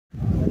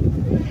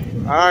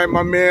All right,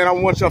 my man, I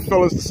want y'all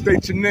fellas to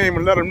state your name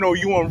and let them know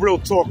you on Real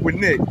Talk with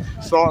Nick.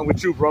 Starting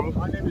with you, brother.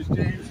 My name is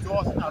James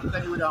Dawson. I'm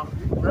playing with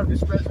Reverend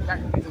Express back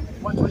in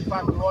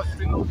 125 Broad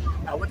Street.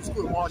 I went to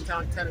school in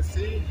Morristown,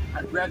 Tennessee.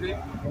 I graduated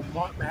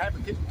from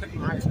Manhattan Technical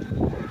High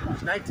School. It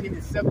was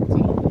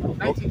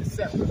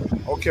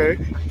 1970. Okay. I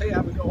tell you,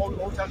 I was the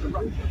old time to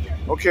Rucker.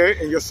 Okay,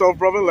 and yourself,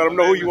 brother, let them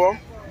know who you are.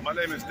 My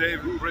name is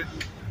David Britton.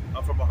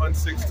 I'm from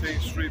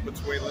 116th Street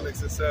between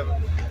Lenox and 7th.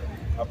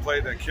 I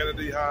played at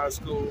Kennedy High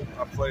School.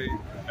 I played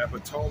at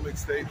Potomac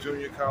State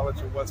Junior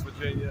College in West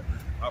Virginia.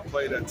 I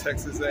played at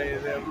Texas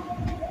A&M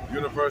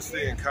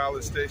University in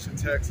College Station,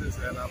 Texas,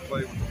 and I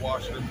played with the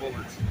Washington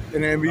Bullets.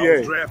 In the NBA. I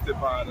was drafted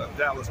by the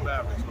Dallas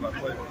Mavericks, but I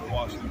played with the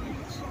Washington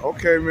Bullets.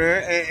 Okay,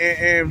 man.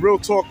 And Real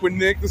Talk with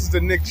Nick. This is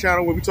the Nick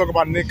channel where we talk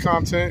about Nick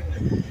content.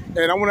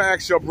 And I want to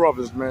ask your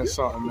brothers, man,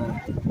 something, man.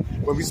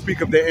 When we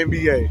speak of the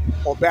NBA,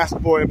 or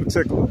basketball in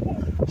particular,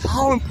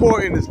 how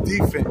important is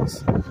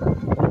defense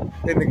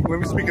when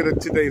we speak of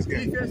today's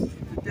game? Defense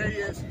today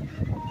is,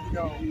 you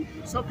know,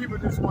 some people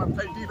just want to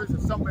play defense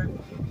and some people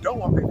don't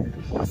want to play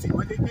defense. You see,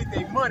 when they get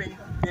their money,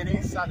 then they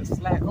start to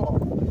slack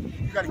off.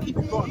 You got to keep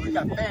it going. We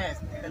got fans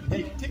that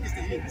pay tickets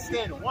to hit the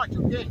stand and watch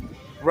your game.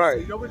 Right.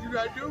 So you know what you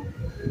got to do?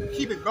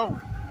 Keep it going.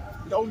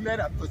 Don't let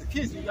up. Because the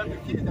kids, you got the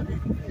kids that they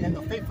have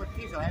no faith for the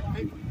kids, don't have to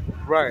pay for it.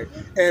 Right.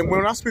 And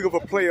when I speak of a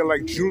player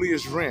like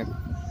Julius Randle,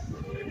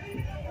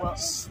 well,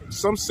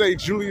 some say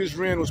Julius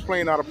Randle was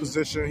playing out of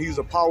position. He's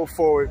a power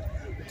forward,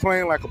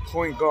 playing like a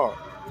point guard.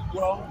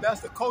 Well,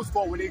 that's the coach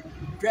fault when they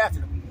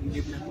drafted him and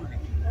gave him that money.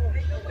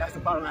 That's the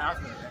bottom line.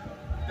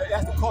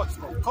 That's the coach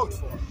fault.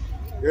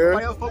 Yeah.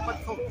 Nobody else fault but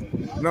the coach.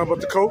 None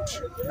but the coach?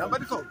 None but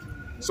the coach.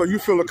 So you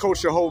feel the coach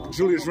should hold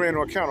Julius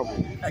Randle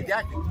accountable?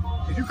 Exactly.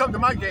 If you come to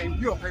my game,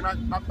 you'll play my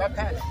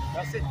pattern.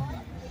 That's it.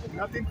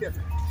 Nothing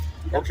different.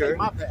 You gotta play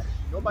my pattern.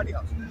 Nobody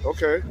else.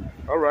 Okay.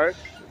 All right.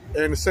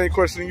 And the same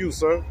question to you,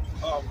 sir.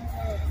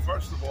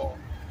 First of all,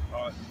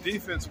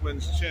 defense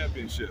wins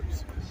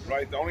championships,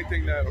 right? The only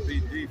thing that'll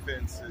beat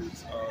defense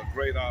is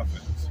great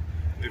offense.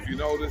 If you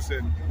notice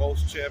in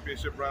most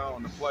championship round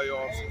in the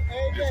playoffs,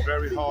 it's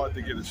very hard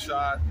to get a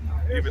shot,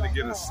 even to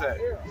get a set.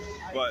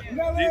 But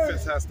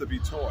defense has to be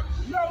taught,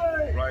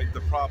 right,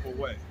 the proper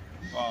way.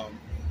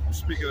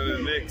 Speaking of the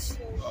Knicks,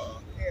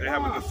 they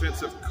have a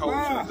defensive coach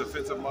and a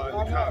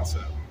defensive-minded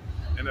concept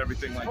and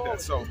everything like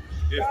that. So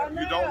if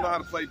you don't know how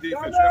to play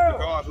defense, you have to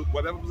guard.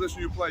 Whatever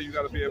position you play, you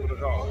got to be able to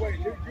guard.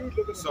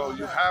 So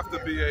you have to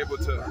be able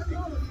to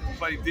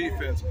play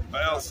defense,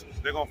 or else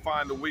they're going to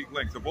find a weak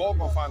link. The ball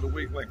going to find a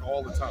weak link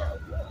all the time.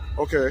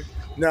 Okay.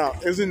 Now,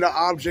 isn't the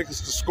object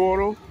is to score,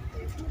 though?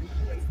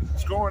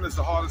 Scoring is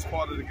the hardest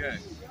part of the game.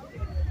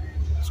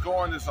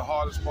 Scoring is the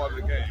hardest part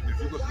of the game. If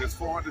you look, there's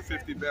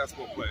 450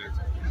 basketball players,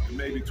 and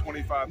maybe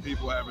 25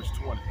 people average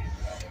 20.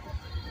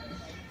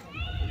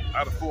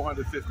 Out of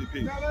 450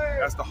 people.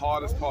 That's the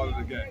hardest part of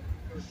the game,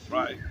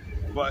 right?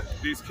 But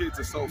these kids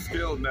are so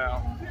skilled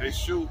now, they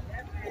shoot,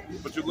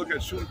 but you look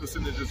at shooting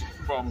percentages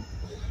from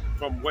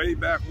way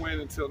back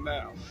when until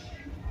now.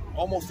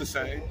 Almost the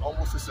same,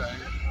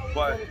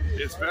 but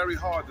it's very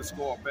hard to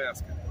score a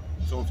basket.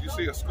 So if you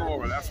see a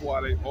scorer, that's why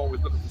they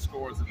always looking for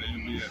scorers in the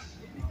NBA.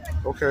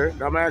 Okay,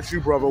 now I'm gonna ask you,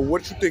 brother,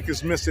 what you think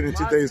is missing in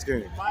today's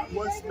game?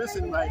 What's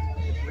missing, like,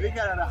 when they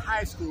got out of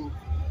high school,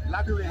 a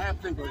lot of people didn't have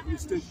playbook. You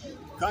used to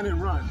gun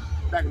and run.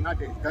 Back in my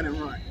day, gun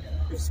and run.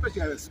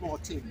 Especially at a small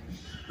team.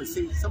 But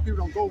see, some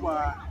people don't go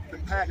by the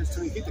patterns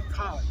until they get to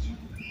college.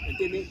 And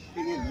then they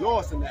get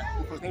lost in that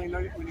because they didn't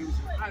learn it when they was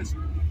in high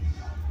school.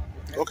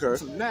 Okay.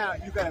 So now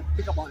you got to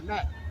pick up on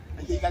that.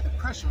 And then you got the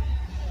pressure.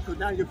 Because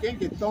now your game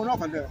gets thrown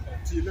off a little.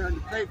 So you learn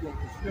the playbook.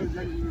 You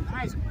learn it in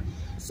high school.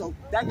 So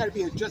that got to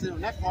be adjusted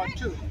on that part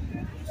too.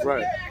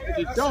 Right. If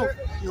you don't,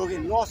 you'll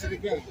get lost in the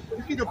game.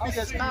 You get your big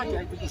ass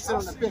contract, you can sit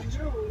on the bench.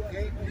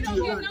 Okay?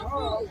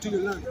 Until you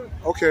learn.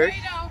 Okay.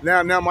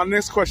 Now my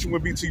next question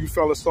would be to you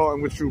fellas,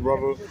 starting with you,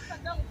 brother,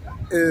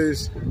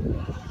 is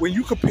when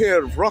you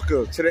compare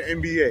Rucker to the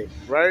NBA,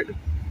 right?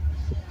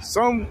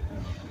 Some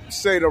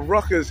say the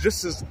Rucker is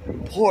just as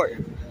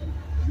important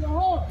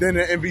than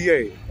the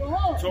NBA.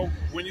 So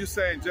when you're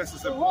saying just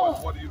as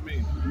important, what do you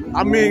mean?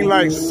 I mean,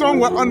 like, some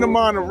would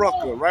undermine the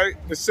Rucker, right?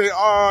 They say,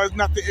 oh, it's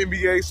not the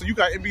NBA. So you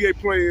got NBA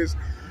players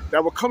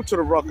that will come to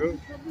the Rucker.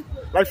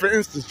 Like, for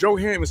instance, Joe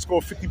Hammond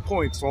scored 50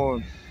 points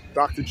on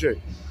Dr.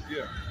 J.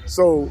 Yeah.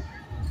 So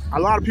a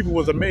lot of people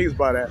was amazed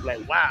by that.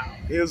 Like, wow,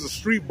 here's a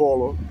street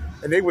baller.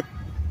 And they would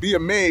be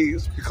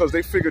amazed because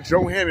they figured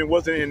Joe Hammond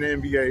wasn't in the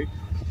NBA.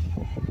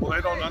 Well,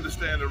 they don't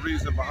understand the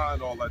reason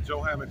behind all that.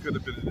 Joe Hammond could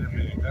have been in the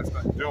NBA. That's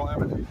not, Joe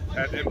Hammond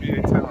had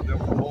NBA talent. That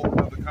was a whole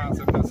other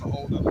concept. That's a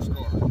whole other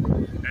story.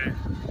 And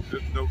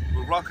the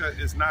Rucker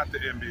is not the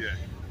NBA.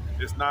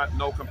 It's not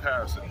no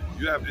comparison.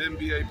 You have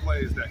NBA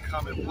players that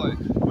come and play,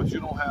 but you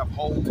don't have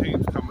whole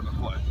teams coming to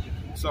play.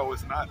 So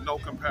it's not no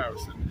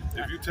comparison.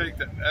 If you take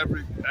the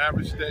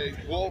average day,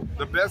 well,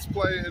 the best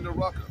player in the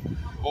Rucker,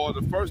 or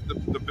the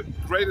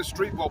greatest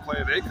street ball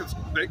player they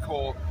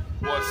call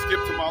was Skip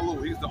to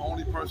Malou. He's the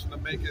only person to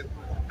make it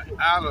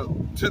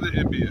to the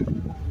NBA.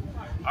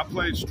 I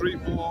played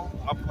street ball,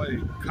 I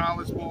played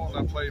college ball,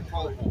 and I played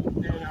pro ball.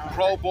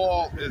 Pro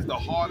ball is the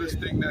hardest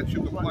thing that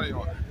you can play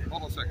on.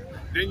 Hold on a second.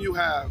 Then you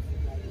have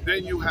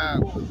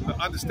the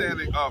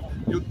understanding of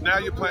now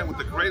you're playing with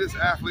the greatest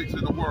athletes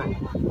in the world.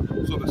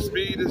 So the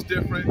speed is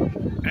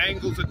different,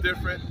 angles are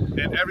different,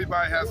 and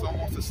everybody has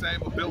almost the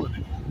same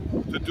ability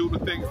to do the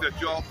things that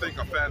y'all think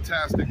are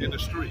fantastic in the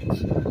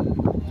streets.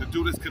 To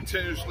do this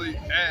continuously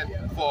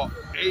and for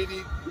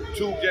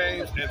 82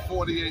 games and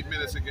 48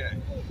 minutes a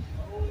game.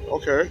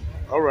 Okay.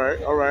 All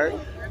right. All right.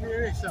 Let me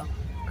tell you something.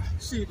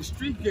 See, the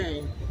street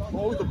game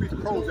always gonna beat the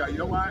pros out. You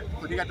know why?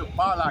 Because they got the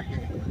ball out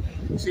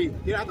game. See,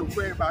 they don't have to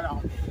worry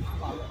about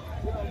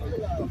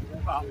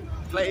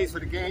plays for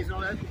the games and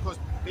all that because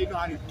they know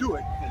how to do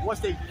it. And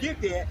once they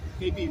get there,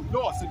 they be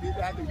lost, so they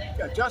have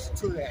to adjust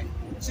to that.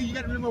 See, you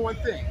got to remember one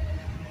thing.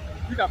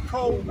 You got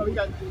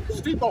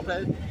street ball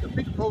players that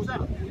beat the pros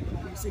out.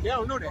 See, they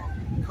don't know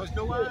that because you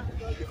know why?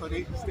 Because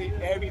they stay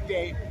every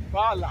day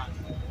ball out.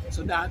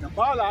 So now the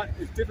ball out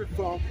is different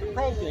from the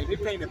pro game. They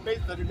play the base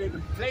because they the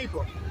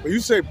playbook. When you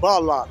say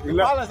ball out,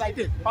 ball out's like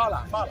this, ball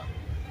out.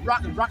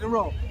 Rock and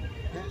roll.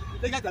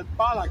 They got the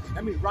ball out game.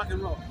 That means rock and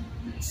roll.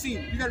 See,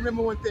 you gotta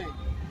remember one thing.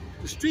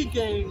 The street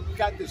game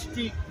got the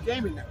street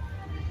game in them.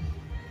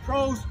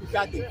 Pros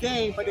got the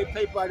game, but they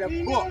play by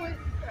the book.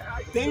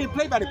 They didn't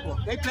play by the book.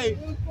 They play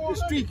the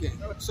street game.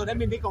 So that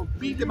means they're gonna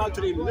beat them out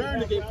till they learn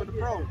the game from the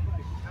pros.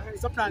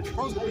 Sometimes the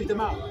pros will beat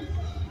them out.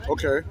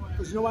 Okay.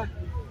 Because you know what?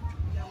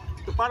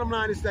 The bottom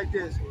line is like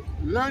this.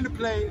 Learn to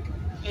play,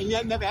 and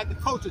you never had the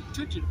coach to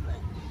teach you to play.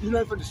 You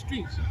learn from the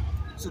streets.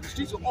 So the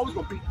streets are always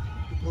gonna beat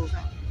the pros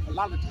out. A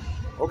lot of times.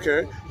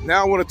 Okay.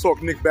 Now I want to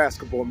talk Knicks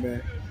basketball,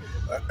 man.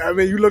 I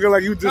mean, you looking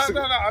like you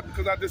disagree. No,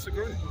 because I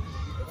disagree.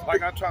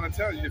 Like I'm trying to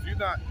tell you, if you're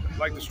not,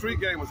 like the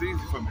street game was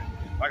easy for me.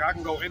 Like I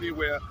can go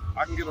anywhere,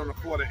 I can get on the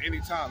court at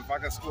any time. If I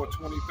can score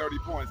 20, 30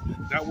 points,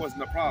 that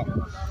wasn't a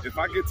problem. If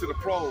I get to the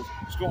pros,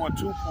 scoring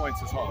 2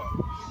 points is hard,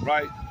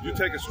 right? You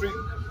take a street,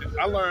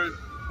 I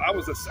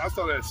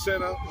started at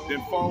center,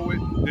 then forward,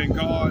 then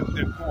guard,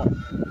 then point,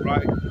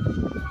 right?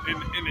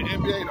 In the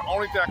NBA, the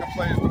only thing I can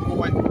play is the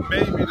point,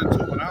 maybe the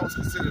two, and I was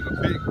considered a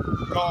big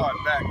guard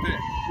back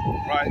then,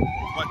 right?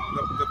 But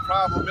the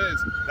problem is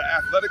the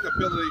athletic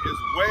ability is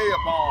way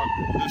above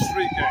the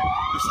street game.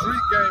 The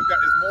street game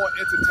is more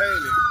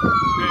entertaining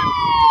than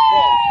the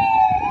pro.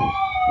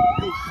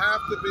 You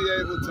have to be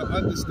able to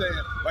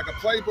understand, like a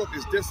playbook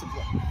is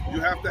discipline.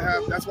 You have to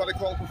have, that's why they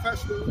call it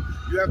professional.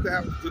 You have to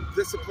have the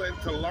discipline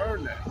to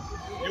learn that.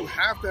 You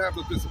have to have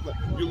the discipline.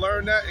 You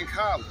learn that in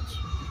college.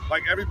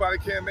 Like everybody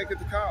can't make it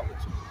to college.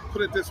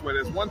 Put it this way,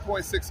 there's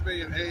 1.6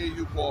 million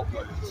AAU ball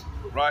players,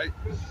 right?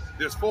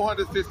 There's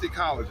 450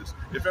 colleges.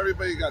 If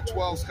everybody got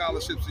 12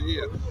 scholarships a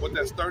year,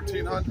 that's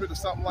 1,300 or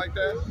something like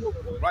that,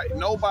 right?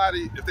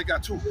 Nobody, if they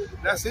got 2,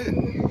 that's it.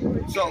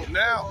 So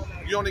now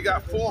you only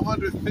got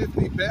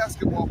 450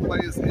 basketball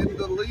players in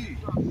the league.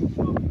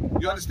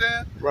 You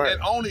understand? Right.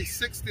 And only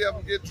 60 of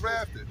them get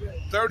drafted.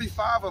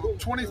 25 of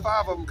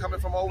them coming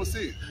from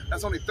overseas.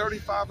 That's only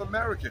 35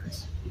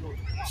 Americans.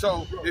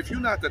 So if you're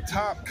not the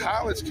top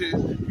college kid,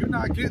 you're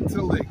not getting to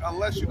the league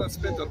unless you're going to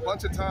spend a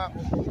bunch of time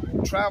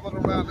traveling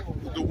around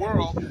the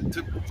world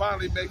to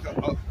finally make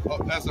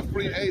as a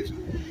free agent.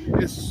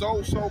 It's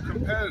so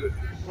competitive.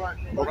 Right.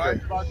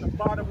 Okay. But the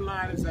bottom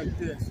line is like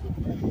this.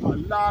 A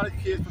lot of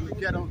kids from the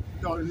ghetto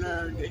don't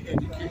learn their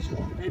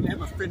education. They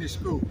never finish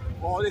school.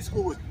 All their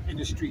school is in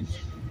the streets.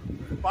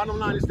 The bottom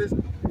line is this.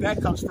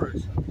 That comes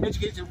first.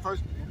 Education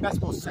first,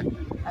 basketball second.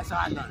 That's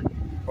how I learned.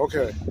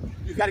 Okay.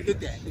 You got to get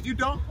that. If you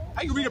don't,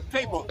 how you read a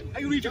playbook? How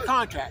you read your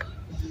contract?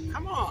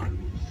 Come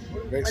on.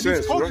 Makes and sense.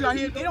 These coaches right? out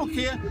here, they don't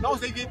care as long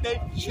as they get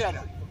their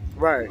cheddar.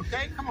 Right.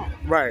 Okay, come on.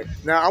 Right.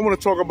 Now I want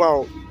to talk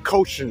about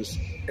coaches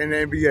in the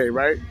NBA,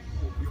 right?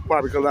 You can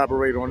probably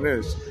collaborate on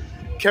this.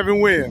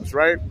 Kevin Williams,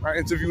 right? I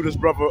interviewed this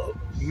brother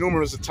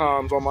numerous of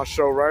times on my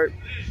show, right?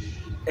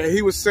 And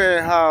he was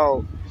saying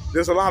how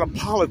there's a lot of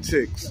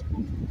politics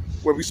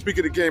when we speak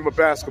of the game of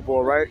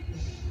basketball, right?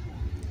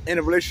 In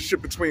a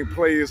relationship between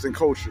players and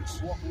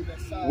coaches,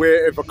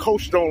 where if a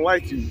coach don't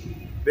like you,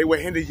 they will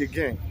hinder your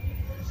game.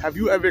 Have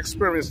you ever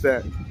experienced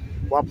that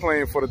while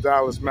playing for the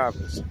Dallas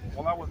Mavericks?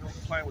 Well, I wasn't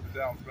playing with the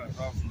Dallas Mavericks.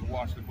 I was with the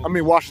Washington Bullets. I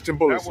mean Washington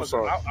Bullets, I'm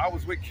sorry. I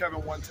was with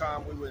Kevin one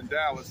time. We were in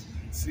Dallas.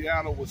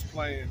 Seattle was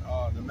playing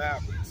the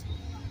Mavericks.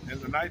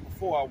 And the night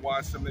before I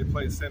watched them, they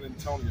played San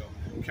Antonio.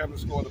 Kevin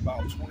scored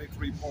about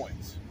 23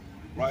 points,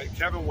 right?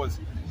 Kevin was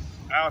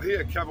out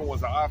here. Kevin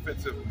was an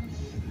offensive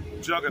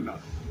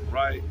juggernaut,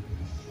 right?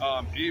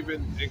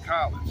 Even in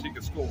college, he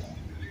could score.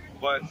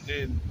 But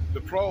in the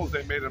pros,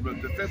 they made him a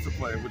defensive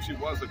player, which he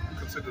was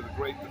considered a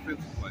great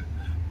defensive player.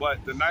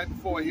 But the night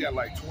before, he had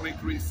like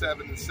 23,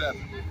 7, and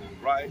 7,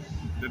 right?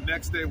 The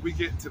next day, we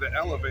get into the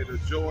elevator.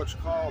 George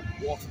Karl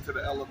walks into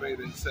the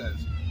elevator and says,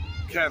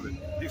 Kevin,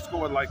 he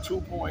scored like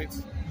 2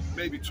 points,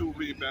 maybe 2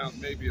 rebounds,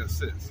 maybe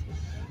assists.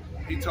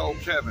 He told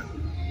Kevin,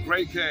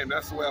 great game.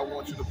 That's the way I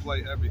want you to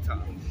play every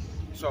time.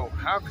 So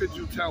how could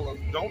you tell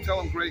them, don't tell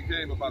them great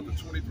game about the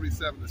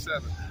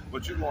 23-7-7,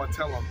 but you're going to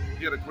tell them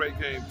he had a great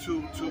game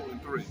 2, 2,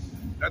 and 3.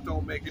 That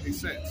don't make any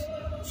sense.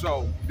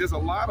 So there's a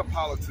lot of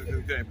politics in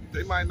the game.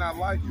 They might not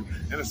like you,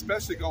 and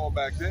especially going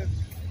back then,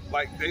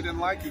 like they didn't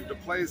like you. The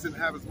players didn't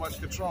have as much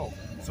control,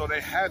 so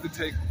they had to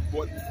take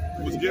what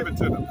was given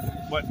to them.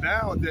 But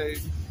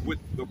nowadays, with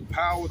the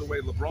power, the way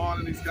LeBron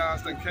and these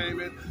guys that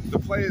came in, the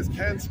players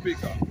can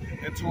speak up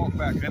and talk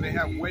back, and they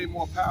have way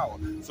more power.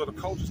 So the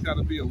coaches got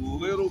to be a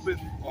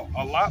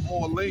lot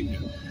more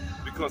lenient,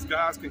 because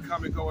guys can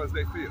come and go as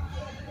they feel.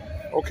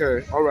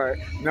 Okay, all right.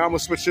 Now I'm gonna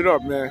switch it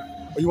up, man.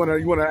 You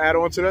wanna add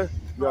on to that?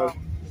 Yeah.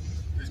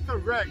 It's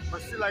correct,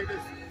 but see, like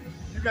this,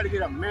 you got to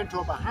get a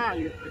mentor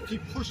behind you to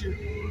keep pushing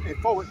and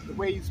forward the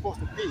way you're supposed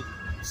to be.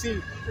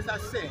 See, as I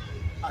said,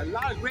 a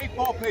lot of great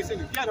ball players in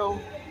the ghetto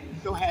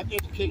don't have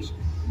education.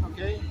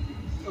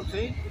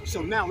 Okay.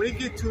 So now when they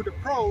get to the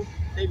pro,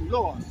 they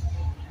lost.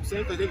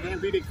 Because they can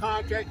read the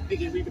contract, they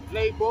can read the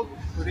playbook,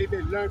 so they've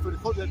been learned from the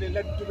coaches, and they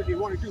let them do what they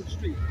want to do in the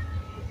street.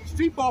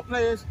 Street ball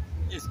players,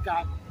 it's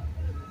got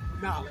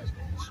knowledge,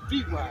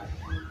 streetwise.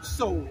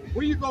 So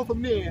where you go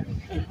from there,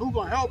 and who's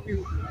gonna help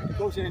you to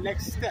go to the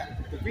next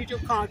step, to read your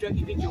contract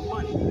and get your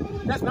money.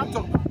 That's what I'm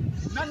talking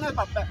about. Nothing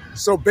about that.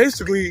 So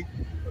basically,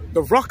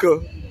 the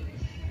Rucker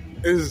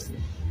is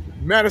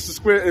Madison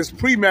Square, is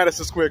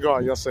pre-Madison Square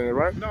Garden, y'all saying,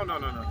 right? No.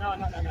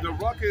 The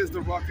Rucker is the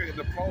Rucker, and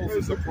the pros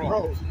is the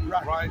pros,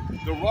 right?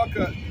 The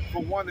Rucker,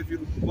 for one, if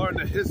you learn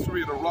the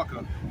history of the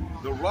Rucker,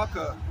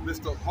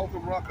 Mr.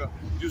 Holcomb Rucker,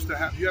 you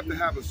have to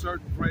have a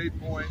certain grade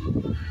point,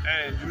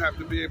 and you have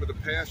to be able to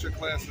pass your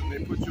classes, and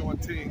they put you on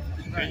team,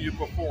 and you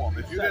perform.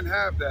 If you didn't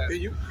have that,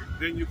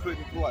 then you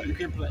couldn't play. You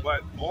can play.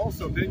 But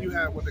also, then you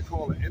have what they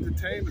call an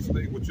entertainment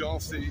league, which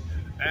y'all see,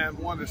 and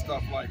one and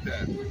stuff like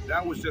that.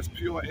 That was just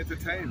pure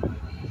entertainment,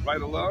 right?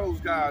 A lot of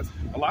those guys,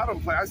 a lot of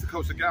them play. I used to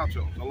coach the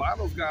Gauchos. A lot of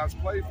those guys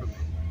played for me.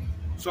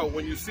 So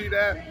when you see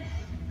that,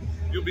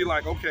 you'll be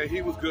like, okay,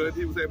 he was good.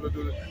 He was able to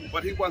do it,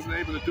 but he wasn't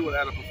able to do it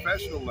at a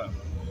professional level.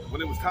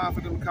 When it was time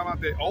for them to come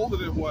out, they're older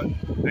than what?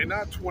 They're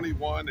not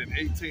 21 and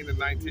 18 and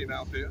 19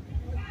 out there.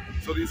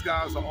 So these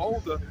guys are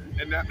older,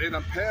 and they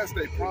done past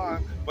their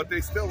prime, but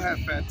they still have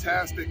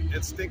fantastic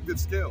instinctive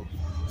skills.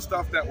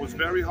 Stuff that was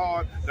very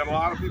hard that a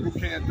lot of people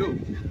can't do.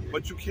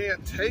 But you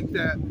can't take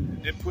that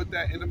and put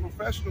that in the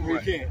professional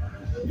rank. You can't.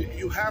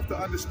 You have to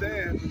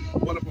understand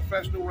what a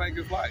professional rank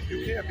is like.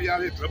 You can't be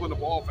out here dribbling the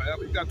ball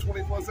forever. You got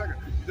 24 seconds.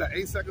 You got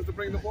 8 seconds to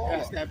bring the ball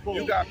up.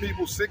 You got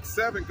people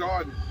 6'7"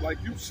 guarding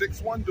like you,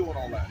 6'1" doing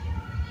all that.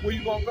 Where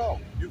you gonna go?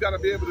 You got to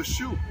be able to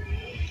shoot.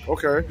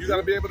 Okay. You got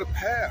to be able to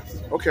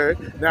pass. Okay.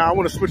 Now I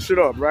want to switch it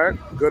up, right?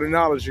 Good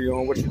analogy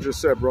on what you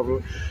just said,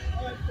 brother.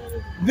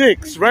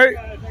 Knicks, right?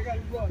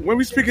 When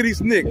we speak of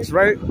these Knicks,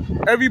 right?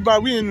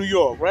 Everybody, we in New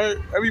York, right?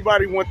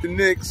 Everybody want the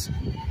Knicks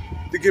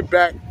to get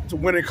back to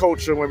winning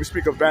culture when we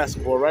speak of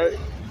basketball, right?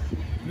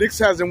 Knicks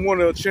hasn't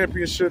won a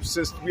championship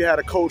since we had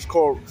a coach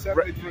called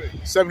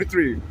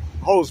 73,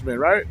 Holzman,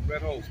 right?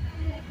 Red Holzman.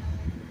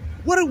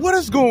 What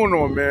is going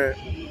on, man?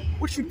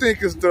 What you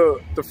think is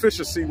the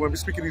deficiency when we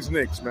speak of these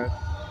Knicks, man?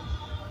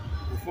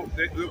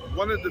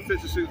 One of the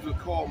deficiencies was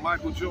called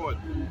Michael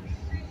Jordan.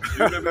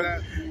 You remember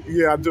that?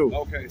 Yeah, I do.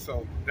 Okay,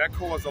 so that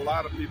caused a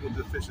lot of people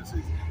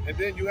deficiencies. And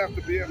then you have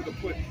to be able to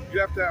you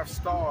have to have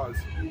stars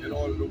in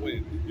order to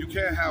win. You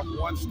can't have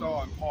one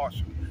star and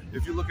partial.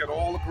 If you look at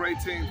all the great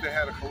teams, they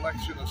had a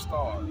collection of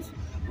stars,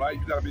 right?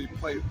 You got to be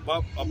played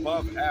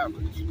above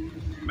average.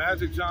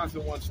 Magic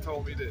Johnson once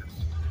told me this.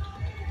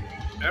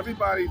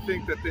 Everybody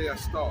think that they're a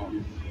star,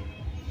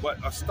 but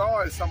a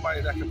star is somebody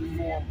that can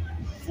perform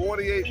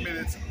 48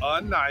 minutes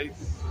a night,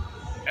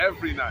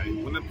 every night.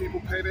 When the people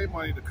pay their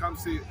money to come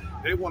see it,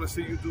 they want to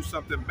see you do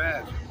something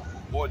magic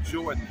or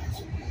Jordan.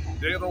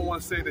 They don't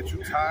want to say that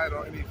you're tired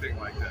or anything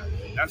like that.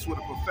 That's where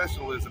the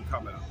professionalism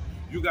comes out.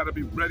 You got to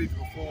be ready to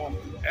perform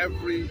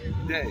every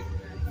day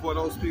for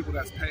those people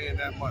that's paying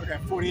that money. I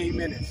got 48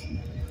 minutes.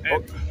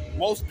 And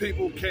most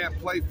people can't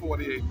play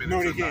 48 minutes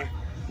no, they a can't.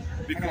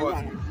 night.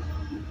 Because,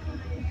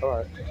 all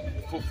right,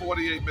 for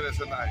 48 minutes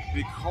a night,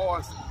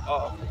 because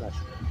of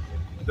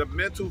the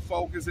mental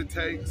focus it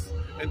takes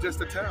and just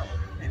the talent.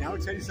 And I will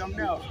tell you something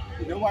else.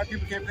 You know why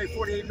people can't play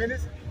 48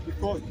 minutes?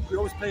 Because we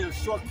always play on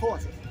short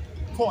courts.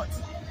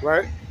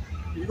 Right.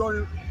 You go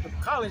to the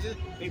colleges,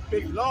 they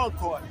big long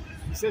court.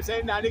 You see what I'm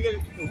saying? Now they get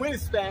the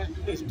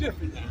wingspan is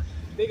different now.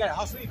 They got to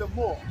hustle even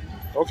more.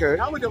 Okay.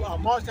 Now with the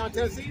Marshtown,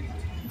 Tennessee,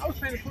 I was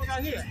playing the court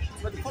out here,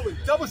 but the court was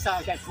double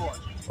sized that court.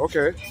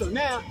 Okay. So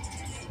now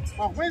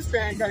my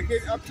wingspan got to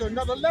get up to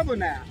another level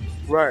now.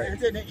 Right. And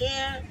then the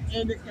air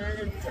in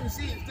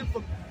Tennessee is different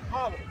from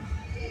Harlem.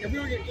 And we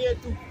don't get air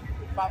through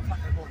 5 o'clock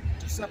in the morning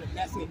to 7.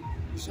 That's it.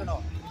 We shut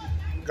off.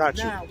 Got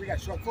you. Now we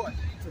got short court.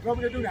 So what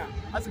we gonna do now?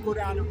 I used to go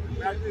down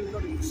when I didn't go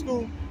to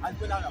school. I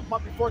went out a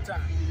month before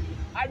time.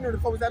 I didn't know the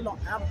court was that long.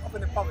 I'm up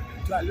in the public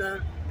until I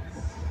learned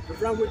to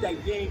run with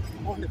that game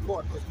on the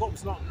court because the court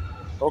was long.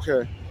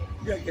 Okay.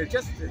 You gotta get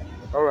adjusted to it.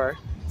 All right.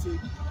 See,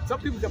 some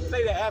people can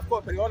play that half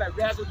court, but all that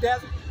razzle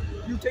dazzle,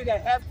 You take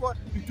that half court,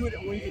 you do it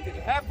when you get to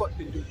the half court,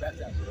 then you do the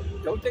backside.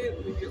 Don't take it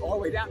when you get all the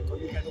way down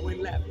because you got the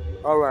wing left.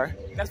 All right.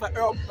 That's why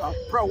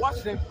Pearl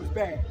Washington was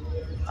bad.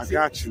 I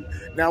got you.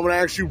 Now, I want to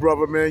ask you,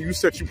 brother, man, you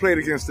said you played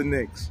against the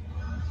Knicks.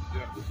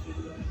 Yes.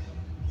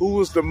 Who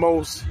was the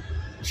most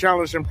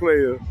challenging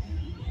player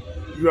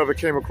you ever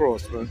came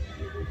across, man?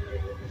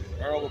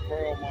 Earl of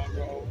Pearl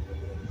Monroe,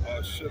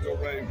 Sugar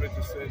Ray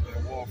Richardson,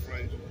 and Walt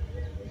Frazier.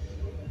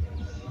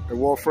 And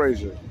Walt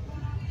Frazier.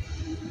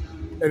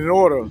 And in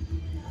order,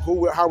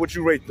 how would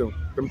you rate them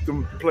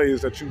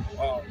players that you...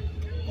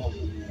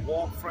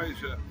 Walt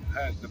Frazier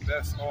had the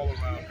best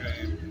all-around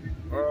game.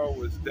 Earl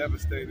was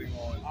devastating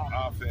on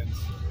offense.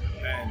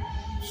 And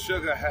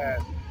Sugar had,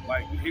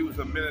 like, he was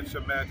a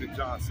miniature Magic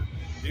Johnson.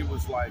 He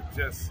was, like,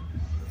 just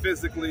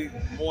physically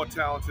more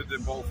talented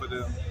than both of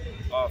them,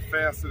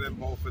 faster than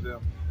both of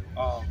them.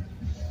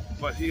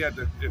 But he had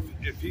to,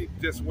 if he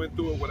just went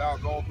through it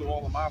without going through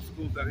all the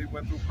obstacles that he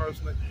went through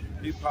personally,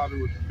 he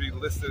probably would be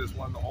listed as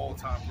one of the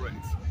all-time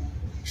greats.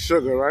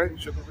 Sugar, right?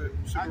 Sugar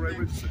Ray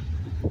Richardson.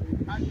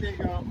 I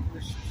think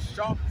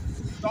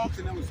Starks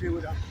and them was here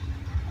with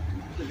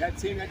that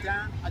team that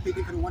time. I think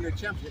they could have won the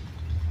championship.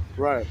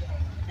 Right.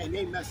 And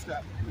they messed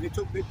up. They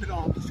put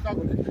on the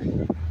struggle that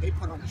day. They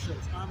put on the show.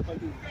 It's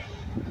unbelievable.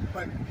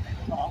 But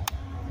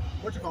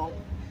what you call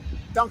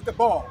dunk the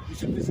ball. You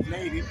should have just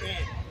laid it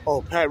in.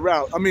 Oh,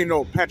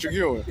 Patrick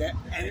Ewing. Yeah,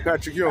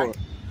 Patrick Ewing. Like,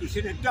 you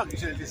shouldn't have dunked. You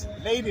should have just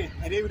laid it,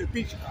 and they would have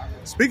beat you.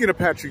 Speaking of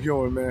Patrick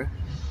Ewing, man,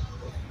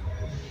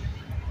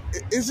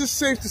 is it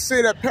safe to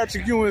say that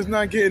Patrick Ewing is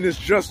not getting his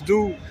just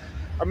due?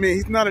 I mean,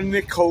 he's not a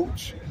Knicks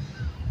coach.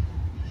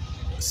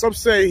 Some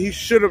say he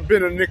should have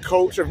been a Knicks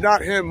coach. If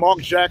not him, Mark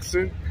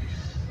Jackson.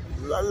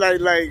 Like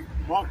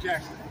Mark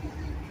Jackson.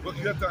 Look,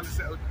 you have to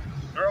understand.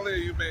 Earlier,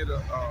 you made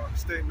a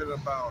statement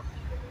about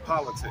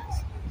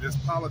politics. There's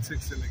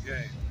politics in the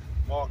game.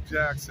 Mark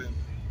Jackson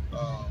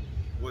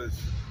was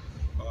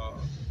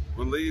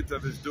relieved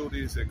of his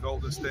duties at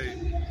Golden State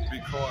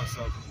because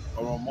of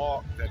a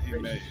remark that he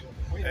made.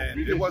 And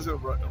it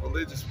wasn't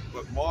religious,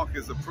 but Mark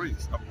is a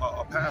priest,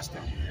 a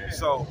pastor.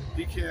 So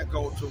he can't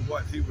go to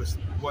what he's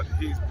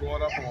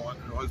brought up on,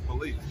 his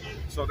beliefs.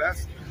 So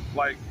that's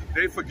like,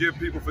 they forgive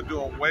people for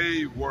doing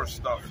way worse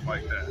stuff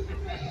like that.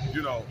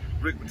 You know,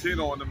 Rick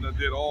Pitino and them that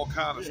did all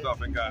kind of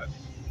stuff and got,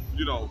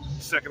 you know,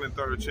 second and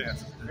third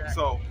chances.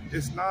 So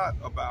it's not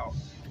about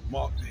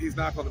Mark. He's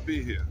not going to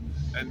be here.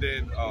 And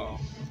then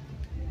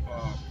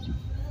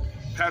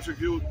Patrick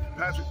Ewing,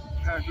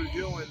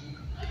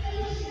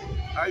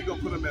 how you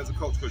gonna put him as a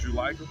coach? Because you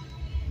like him?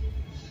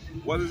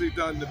 What has he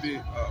done to be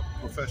a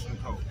professional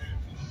coach?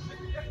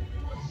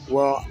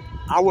 Well,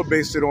 I would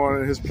base it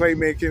on his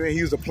playmaking, and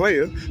he's a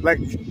player. Like,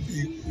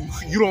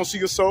 you don't see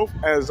yourself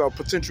as a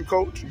potential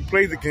coach. You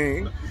played the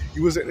game.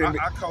 You was I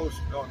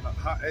coached on the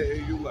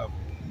AAU level,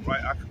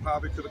 right? I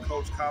could have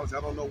coached college.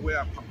 I don't know where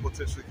I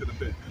potentially could have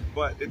been,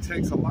 but it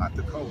takes a lot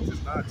to coach.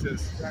 It's not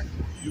just,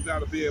 you got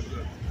to be able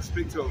to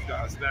speak to those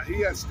guys. Now,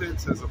 he had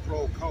stints as a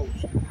pro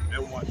coach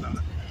and whatnot,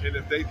 and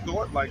if they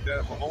thought like that,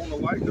 if an owner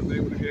liked them, they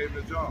would have gave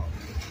him the job.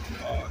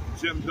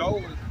 Jim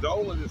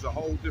Dolan is a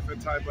whole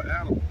different type of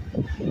animal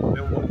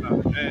and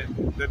whatnot.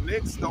 And the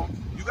Knicks don't,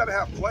 you got to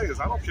have players.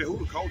 I don't care who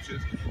the coach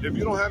is. If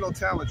you don't have no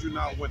talent, you're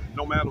not winning,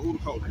 no matter who the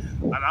coach is.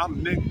 And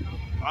I'm Nick.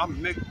 I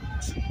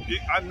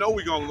know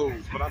we're going to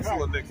lose, but I'm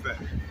still a Knicks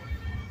fan.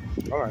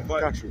 All right,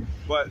 got you.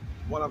 But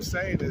what I'm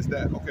saying is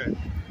that,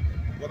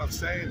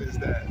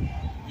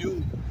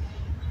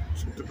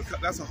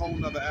 that's a whole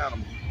nother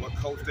animal. What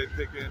coach they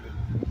pick in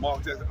and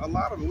Mark Jackson. A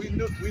lot of it, we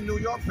New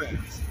York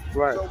fans.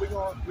 Right. So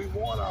we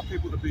want our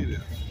people to be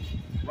there.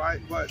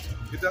 Right? But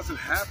it doesn't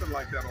happen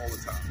like that all the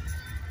time.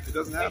 It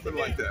doesn't happen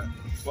like that.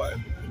 But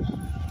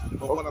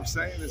what I'm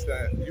saying is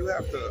that you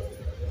have to,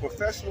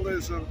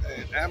 professionalism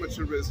and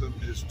amateurism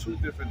is two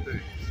different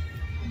things.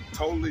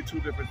 Totally two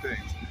different things.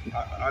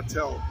 I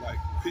tell, like,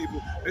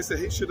 people, they say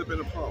he should have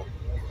been a pro.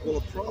 Well,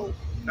 a pro,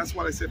 that's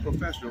why they say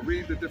professional.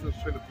 Read the difference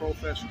between a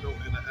professional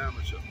and an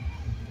amateur.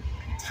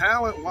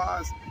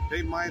 Talent-wise,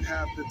 they might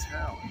have the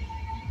talent,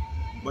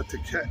 but to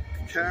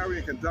carry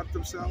and conduct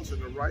themselves in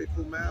the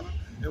rightful manner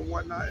and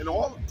whatnot, and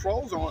all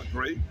pros aren't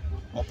great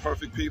or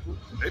perfect people.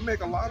 They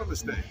make a lot of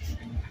mistakes.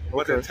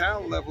 But their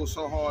talent level is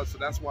so hard, so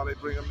that's why they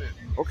bring them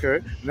in.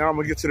 Okay, now I'm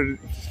going to get to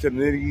the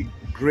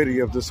nitty-gritty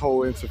of this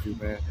whole interview,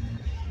 man.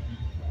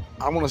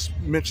 I want to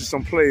mention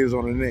some players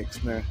on the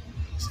Knicks, man.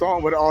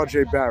 Starting with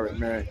R.J. Barrett,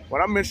 man.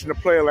 When I mention a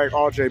player like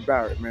R.J.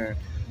 Barrett, man,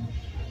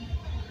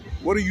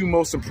 what are you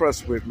most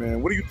impressed with,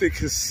 man? What do you think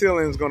his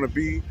ceiling is going to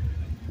be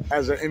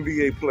as an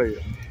NBA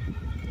player?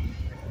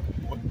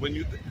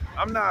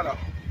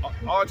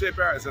 R.J.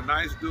 Barrett is a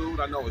nice dude.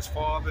 I know his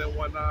father and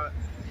whatnot.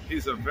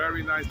 He's a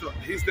very nice dude.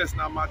 He's just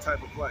not my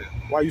type of player.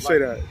 Why you say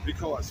that?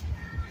 Because,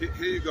 here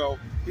you go,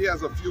 he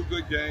has a few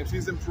good games.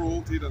 He's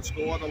improved. He done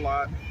scored a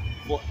lot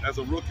as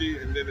a rookie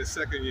and then his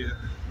second year.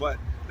 But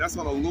that's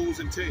on a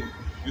losing team.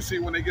 You see,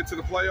 when they get to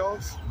the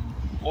playoffs,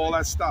 all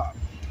that stop.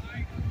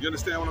 You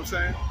understand what I'm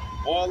saying?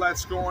 All that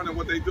scoring and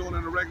what they're doing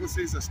in the regular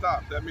season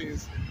stop. That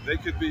means they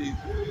could be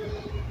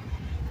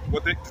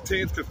what the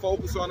teams could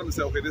focus on them and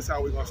say, okay, this is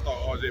how we're going to start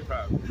R.J.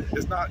 Barrett.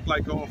 It's not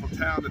like going from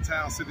town to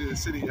town, city to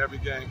city every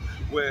game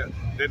where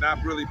they're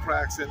not really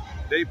practicing.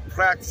 They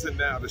practicing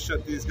now to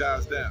shut these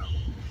guys down,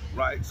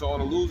 right? So on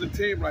a losing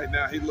team right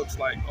now, he looks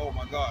like, oh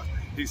my God,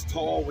 he's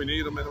tall, we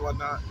need him and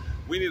whatnot.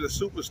 We need a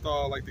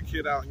superstar like the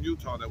kid out in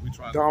Utah that we're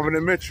trying to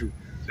Donovan Mitchell.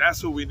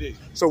 That's who we need.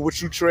 So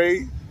would you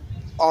trade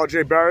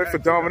R.J. Barrett for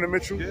Donovan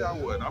Mitchell? Yeah, I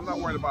would. I'm not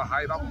worried about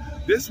height.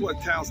 This is what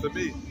counts to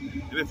me.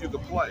 And if you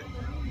could play.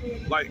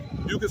 Like,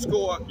 you can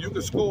score,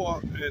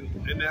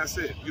 and that's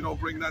it. You don't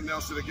bring nothing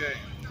else to the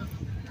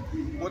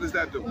game. What does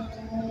that do?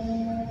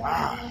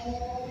 Wow.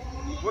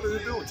 What does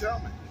it do? Tell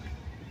me.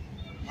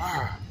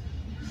 Wow.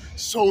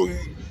 So,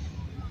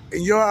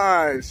 in your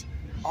eyes,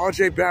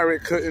 R.J.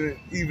 Barrett couldn't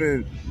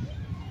even,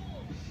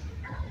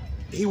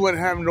 he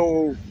wouldn't have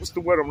no, what's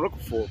the word I'm looking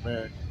for,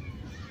 man?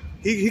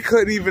 He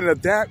couldn't even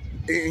adapt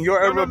in your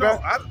era.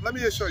 Let me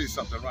just show you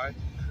something, right?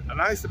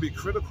 And I used to be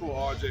critical of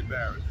R.J.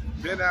 Barrett.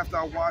 Then after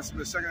I watched him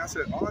the second, I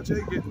said, R.J.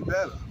 getting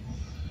better.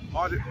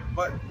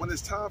 But when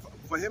it's time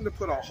for him to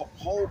put a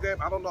whole game,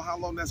 I don't know how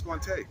long that's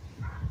going to take.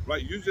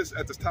 Right? You just,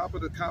 at the top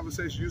of the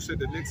conversation, you said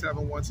the Knicks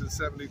haven't won since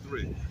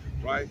 '73.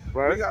 Right?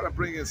 We got to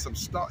bring in some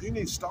stars. You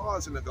need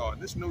stars in the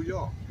Garden. This is New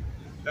York.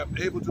 That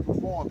are able to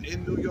perform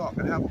in New York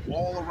and have an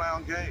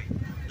all-around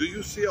game. Do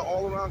you see an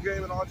all-around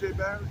game in R.J.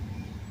 Barrett?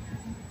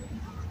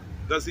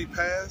 Does he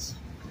pass?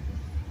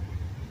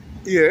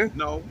 Yeah.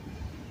 No.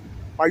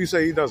 Why you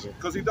say he doesn't?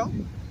 Because he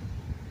don't.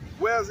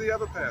 Where has he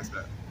ever passed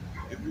that?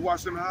 If you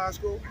watched him in high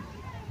school,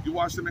 you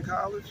watched him in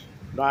college.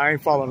 No, I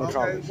ain't following him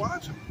college. Okay,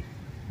 watch him.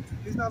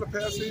 He's not a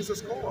passer, he's a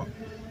scorer.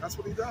 That's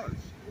what he does.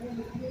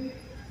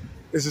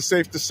 Is it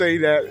safe to say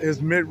that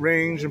his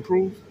mid-range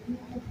improved?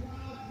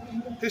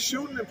 His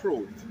shooting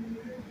improved.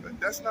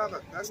 That's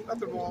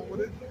nothing wrong with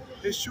it.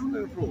 His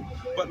shooting improved.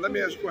 But let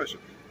me ask you a question.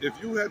 If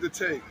you had to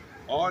take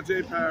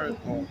R.J. Barrett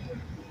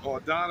or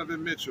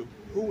Donovan Mitchell,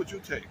 who would you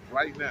take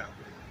right now?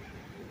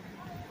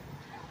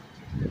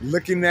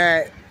 Looking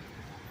at,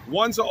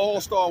 one's an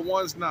all-star,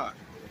 one's not.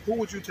 Who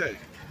would you take?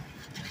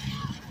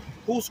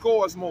 Who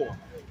scores more?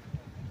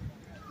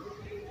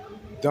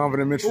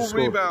 Donovan Mitchell. Who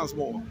rebounds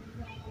more?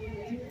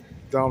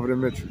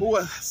 Donovan Mitchell. Who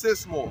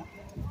assists more?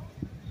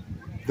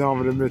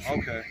 Donovan Mitchell.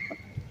 Okay.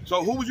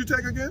 So who would you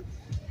take again?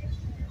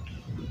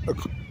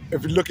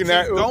 If you're looking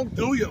at, don't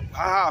do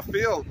how I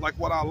feel like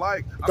what I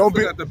like. I'm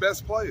looking at the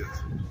best players.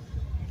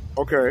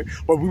 Okay,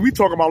 but we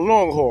talking about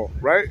long haul,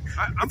 right?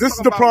 This is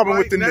the problem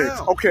with the Knicks.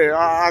 Okay,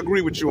 I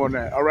agree with you on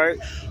that, all right?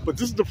 But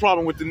this is the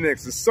problem with the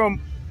Knicks. And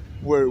some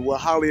will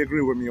highly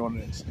agree with me on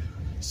this.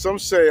 Some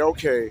say,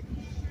 okay,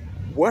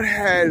 what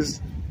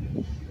has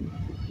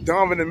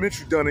Donovan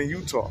Mitchell done in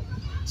Utah?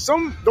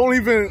 Some don't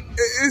even,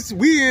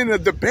 we in a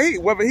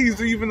debate whether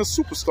he's even a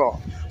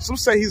superstar. Some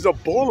say he's a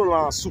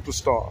borderline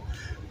superstar.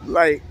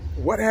 Like,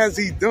 what has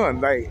he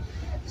done? Like,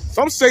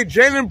 some say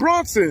Jalen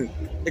Brunson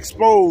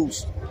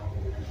exposed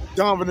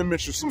Donovan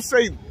Mitchell. Some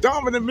say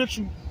Donovan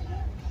Mitchell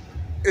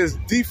is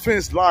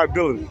defense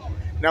liability.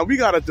 Now, we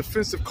got a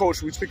defensive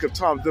coach. We speak of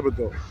Tom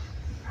Thibodeau.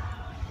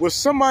 With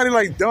somebody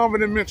like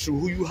Donovan Mitchell,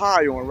 who you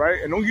high on,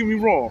 right? And don't get me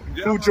wrong,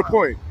 you proved your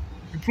point.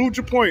 You proved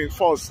your point as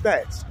far as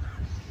stats.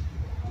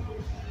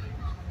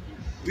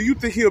 Do you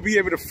think he'll be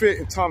able to fit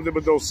in Tom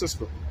Thibodeau's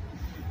system?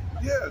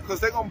 Yeah, because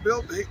they're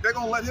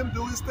gonna let him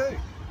do his thing.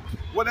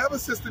 Whatever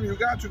system you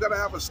got to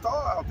have a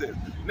star out there.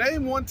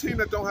 Name one team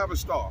that don't have a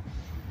star.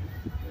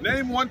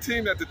 Name one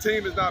team that the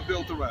team is not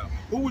built around.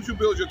 Who would you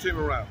build your team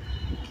around?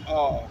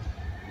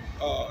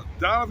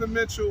 Donovan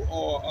Mitchell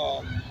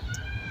or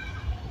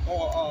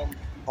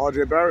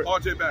R.J. Barrett?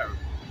 R.J. Barrett.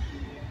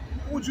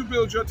 Who would you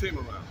build your team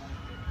around?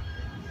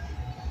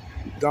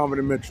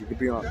 Donovan Mitchell, to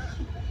be honest.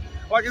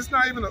 Like, it's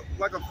not even a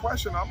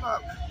question.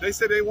 They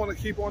say they want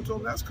to keep on to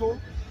him. That's cool.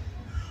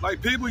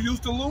 Like, people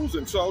used to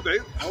losing, so okay,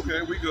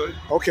 we good.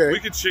 Okay. We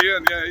can cheer,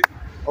 and yeah.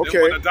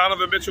 Okay. And when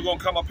Donovan Mitchell gonna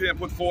come up here and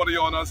put 40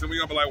 on us, and we're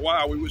gonna be like,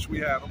 wow, we wish we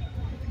had him.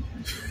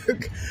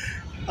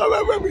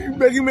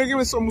 You're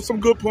making some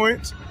good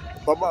points.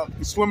 But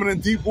I'm swimming in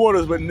deep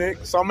waters with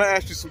Nick, so I'm gonna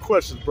ask you some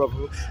questions, brother.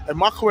 And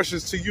my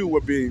questions to you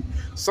would be: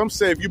 some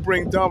say if you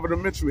bring Donovan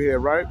Mitchell here,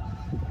 right,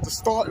 the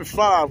starting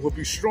five will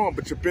be strong,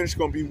 but your bench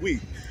gonna be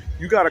weak.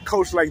 You got a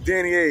coach like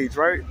Danny Ainge,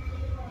 right?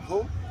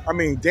 Who? I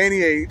mean,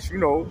 Danny Ainge, you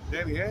know.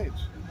 Danny Ainge.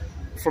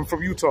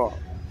 From Utah.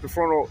 He's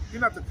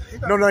not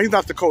he's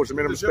not the coach. I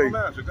made a mistake.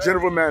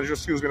 General manager,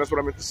 excuse me, that's what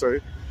I meant to say.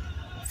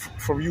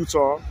 From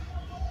Utah.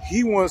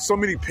 He won so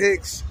many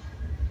picks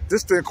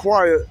just to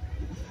acquire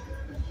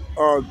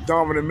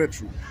Donovan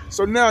Mitchell.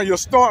 So now your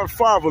starting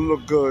five will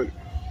look good,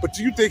 but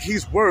do you think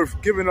he's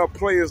worth giving up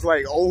players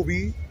like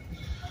Obi,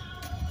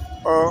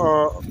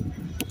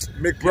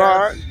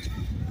 McBride?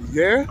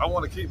 Yeah? I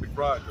want to keep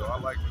McBride, though. I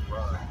like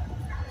McBride.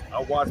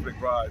 I watched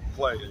McBride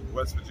play in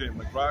West Virginia.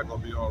 McBride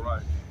going to be all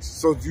right.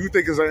 So do you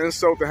think it's an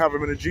insult to have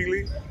him in the G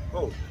League?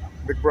 Who?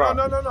 McBride.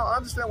 No. I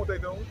understand what they're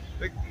doing.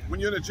 When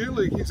you're in the G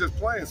League, he's just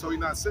playing, so he's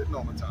not sitting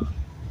all the time.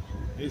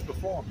 He's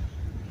performing.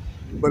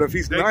 But if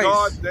he's They're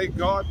going to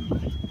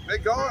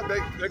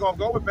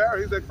go with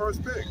Barrett. He's their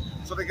first pick.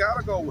 So they got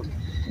to go with him.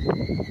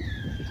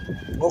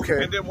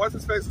 Okay. And then what's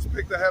his face was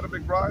picked ahead of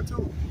McBride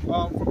too,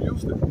 from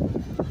Houston.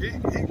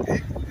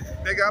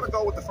 They got to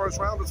go with the first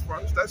rounders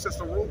first. That's just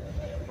a rule.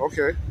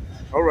 Okay.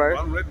 All right.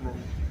 Unwritten rule.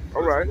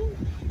 All right.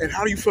 And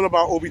how do you feel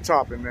about Obi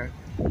Toppin, man?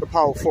 The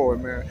power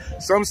forward, man.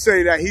 Some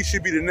say that he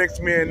should be the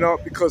next man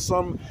up because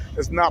some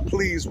is not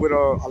pleased with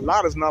a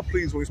lot is not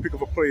pleased when we speak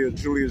of a player,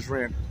 Julius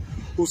Randle,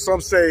 who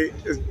some say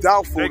is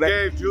doubtful. They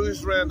gave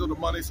Julius Randle the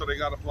money, so they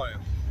got to play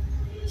him,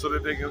 so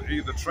that they can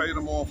either trade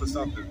him off or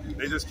something.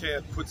 They just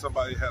can't put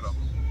somebody ahead of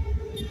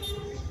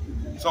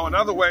him. So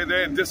another way,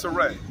 they're in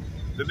disarray.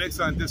 The Knicks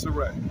are in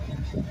disarray.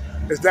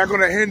 Is that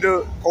going to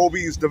hinder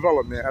Obi's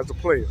development as a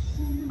player?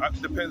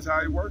 Depends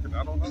how he's working.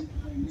 I don't know.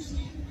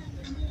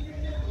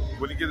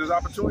 When he gets his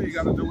opportunity, he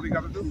got to do what he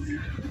got to do.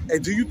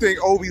 And do you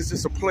think Obi's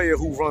just a player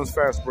who runs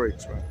fast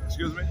breaks, man?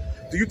 Excuse me?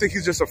 Do you think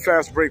he's just a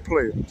fast break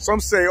player? Some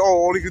say, oh,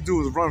 all he can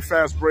do is run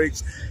fast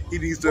breaks. He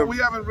needs to. Well, we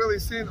haven't really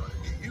seen.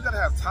 You got to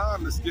have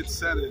time to get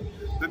set in.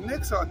 The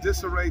Knicks are a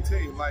disarray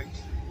team. Like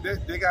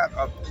they got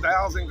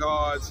 1,000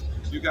 guards.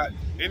 You got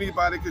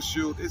anybody can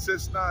shoot. It's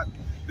just not.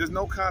 There's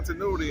no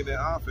continuity in their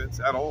offense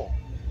at all.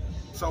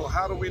 So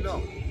how do we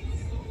know?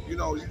 You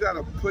know, you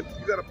gotta put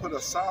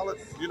a solid.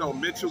 You know,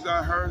 Mitchell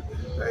got hurt.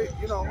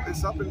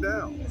 It's up and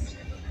down.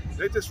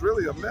 They just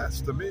really a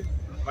mess to me.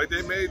 Like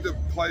they made the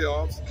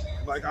playoffs.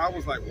 Like I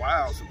was like,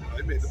 wow,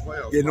 they made the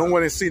playoffs. Yeah, no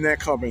one has seen that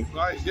coming.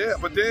 Right? Yeah,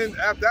 but then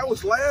that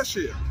was last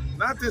year,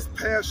 not this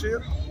past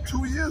year.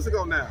 2 years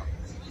ago now.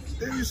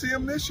 Then you see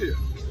them this year.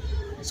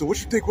 So what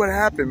you think would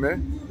happen,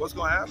 man? What's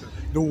gonna happen?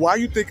 Then why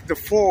you think the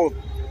fall?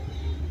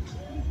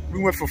 We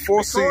went for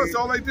 4 seeds. Because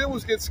all they did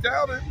was get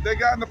scouted. They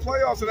got in the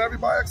playoffs and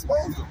everybody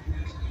exposed them.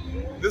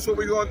 This is what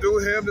we're going to do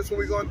him. This is what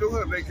we're going to do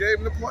him. They gave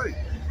him the play.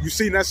 You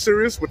seen that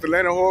series with the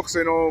Atlanta Hawks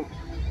and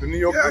the New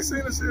York Knicks? Yeah, I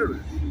seen the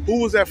series.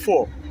 Who was that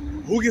for?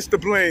 Who gets the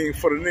blame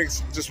for the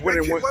Knicks just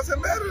winning one? It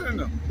wasn't better than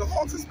them. The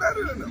Hawks is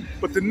better than them.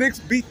 But the Knicks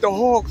beat the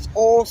Hawks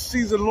all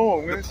season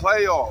long, man. The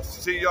playoffs.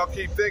 See, y'all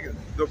keep thinking.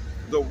 The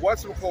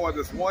whatchamacallit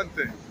is one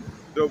thing.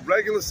 The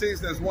regular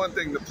season is one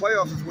thing. The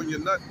playoffs is when you're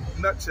nut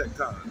check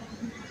time.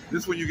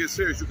 This is when you get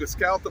serious. You can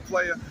scout the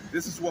player.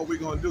 This is what we're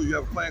going to do. You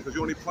have a plan because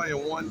you're only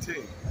playing one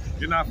team.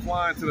 You're not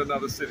flying to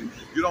another city.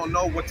 You don't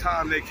know what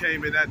time they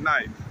came in that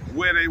night,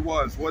 where they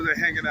was they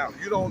hanging out.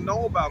 You don't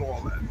know about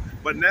all that.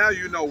 But now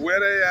you know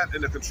where they at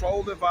in a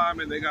controlled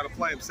environment. They got to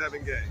play them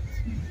 7 games.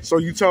 So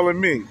you telling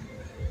me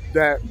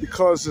that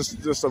because it's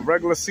just a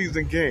regular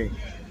season game,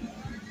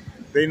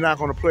 they're not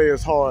going to play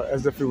as hard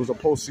as if it was a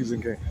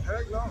postseason game?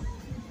 Heck no.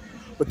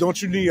 But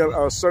don't you need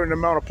a certain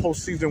amount of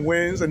postseason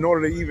wins in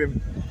order to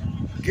even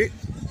get,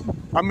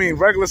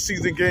 regular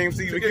season games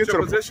to even get to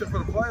your position for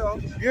the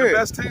playoffs? Yeah. The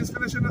best teams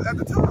finishing at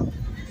the top.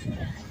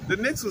 The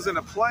Knicks was in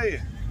a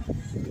play-in.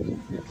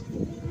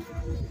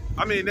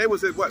 They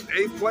was at,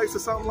 8th place or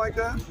something like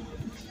that?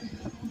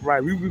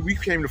 Right, we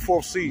came to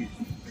 4th seed.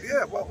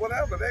 Yeah, well,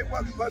 whatever.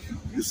 But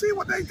you see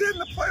what they did in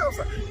the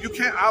playoffs. You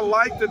can't. I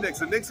like the Knicks.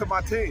 The Knicks are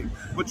my team.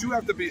 But you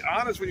have to be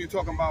honest when you're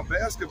talking about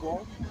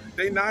basketball.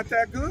 They're not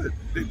that good.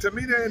 To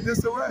me, they're in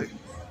disarray.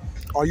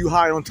 Are you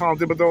high on Tom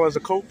Thibodeau as a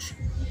coach?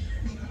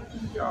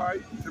 Yeah, all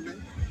right, to me.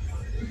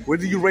 Where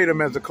do you rate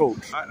him as a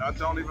coach? I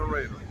don't even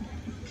rate him.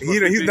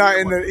 He's not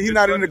in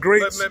the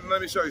greats.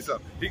 Let me show you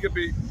something.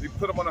 He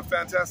put him on a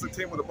fantastic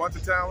team with a bunch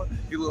of talent.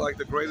 He looked like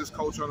the greatest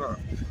coach on earth.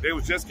 They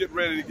was just getting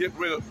ready to get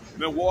rid of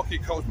Milwaukee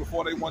coach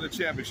before they won the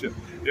championship.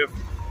 If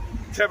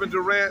Kevin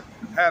Durant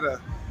had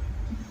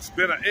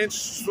been an inch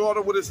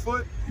shorter with his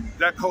foot,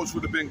 that coach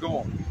would have been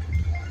gone.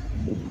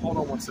 Hold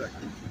on 1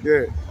 second.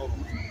 Yeah. Hold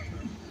on.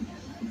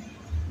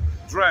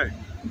 Dre.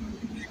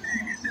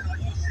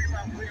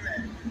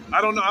 I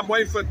don't know. I'm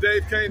waiting for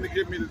Dave Kane to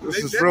give me the. This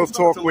is Real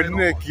Talk with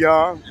Nick,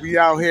 y'all. We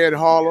out here in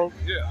Harlem.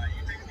 Yeah.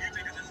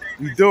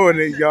 We doing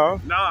it,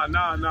 y'all. Nah.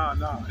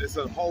 It's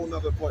a whole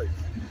nother place.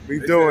 We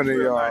doing it,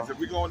 y'all. Nice. If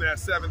we going there at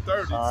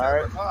 7:30,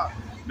 7 o'clock,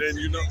 then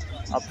you know.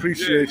 I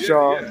appreciate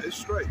y'all. Yeah, it's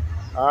straight.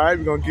 All right,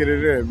 we're going to get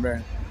it in,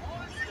 man.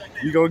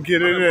 We going to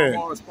get it in.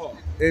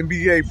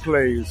 N.b.a.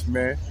 plays,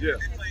 man. Yeah.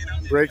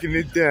 Breaking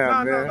it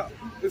down, man. No.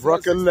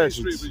 Rucker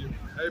legends.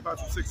 Everybody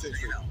from 16th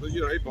Street. But,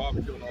 they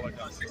barbecue and all that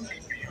kind of stuff.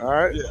 All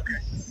right. Yeah.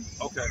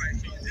 Okay.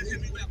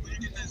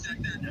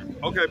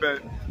 Okay,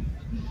 babe.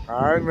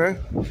 All right, man.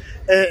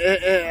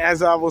 And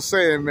as I was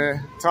saying,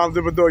 man, Tom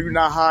Thibodeau, you're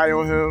not high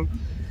on him.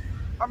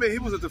 He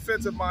was a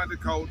defensive-minded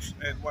coach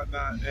and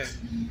whatnot, and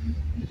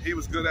he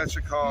was good at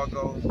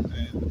Chicago,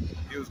 and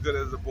he was good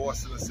as a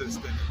Boston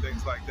assistant and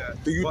things like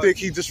that. Do you think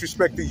he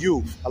disrespected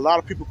youth? A lot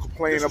of people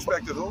complain about.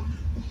 Disrespected who?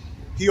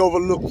 He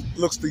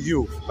overlooks the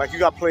youth. Like, you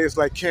got players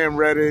like Cam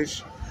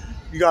Reddish.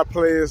 You got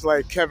players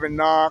like Kevin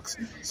Knox.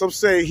 Some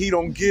say he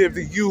don't give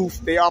the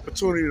youth the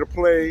opportunity to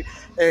play,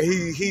 and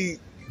he.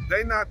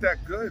 They not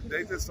that good.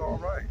 They just all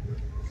right.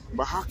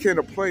 But how can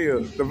a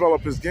player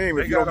develop his game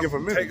if you don't give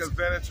him minutes? Take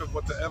advantage of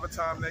whatever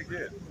time they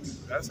get.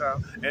 That's how.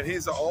 And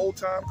he's an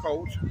old-time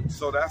coach,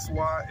 so that's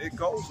why it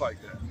goes like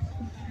that.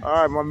 All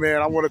right, my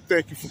man. I want to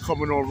thank you for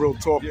coming on Real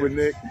Talk with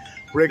Nick,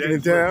 breaking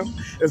it down.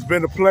 It's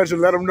been a pleasure.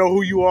 Let them know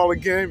who you all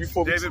again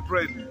before. David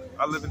Britton.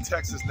 I live in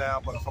Texas now,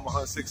 but I'm from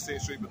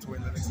 116th Street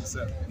between the Knicks and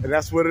 7th. And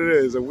that's what it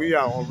is. And we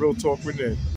out on Real Talk with Nick.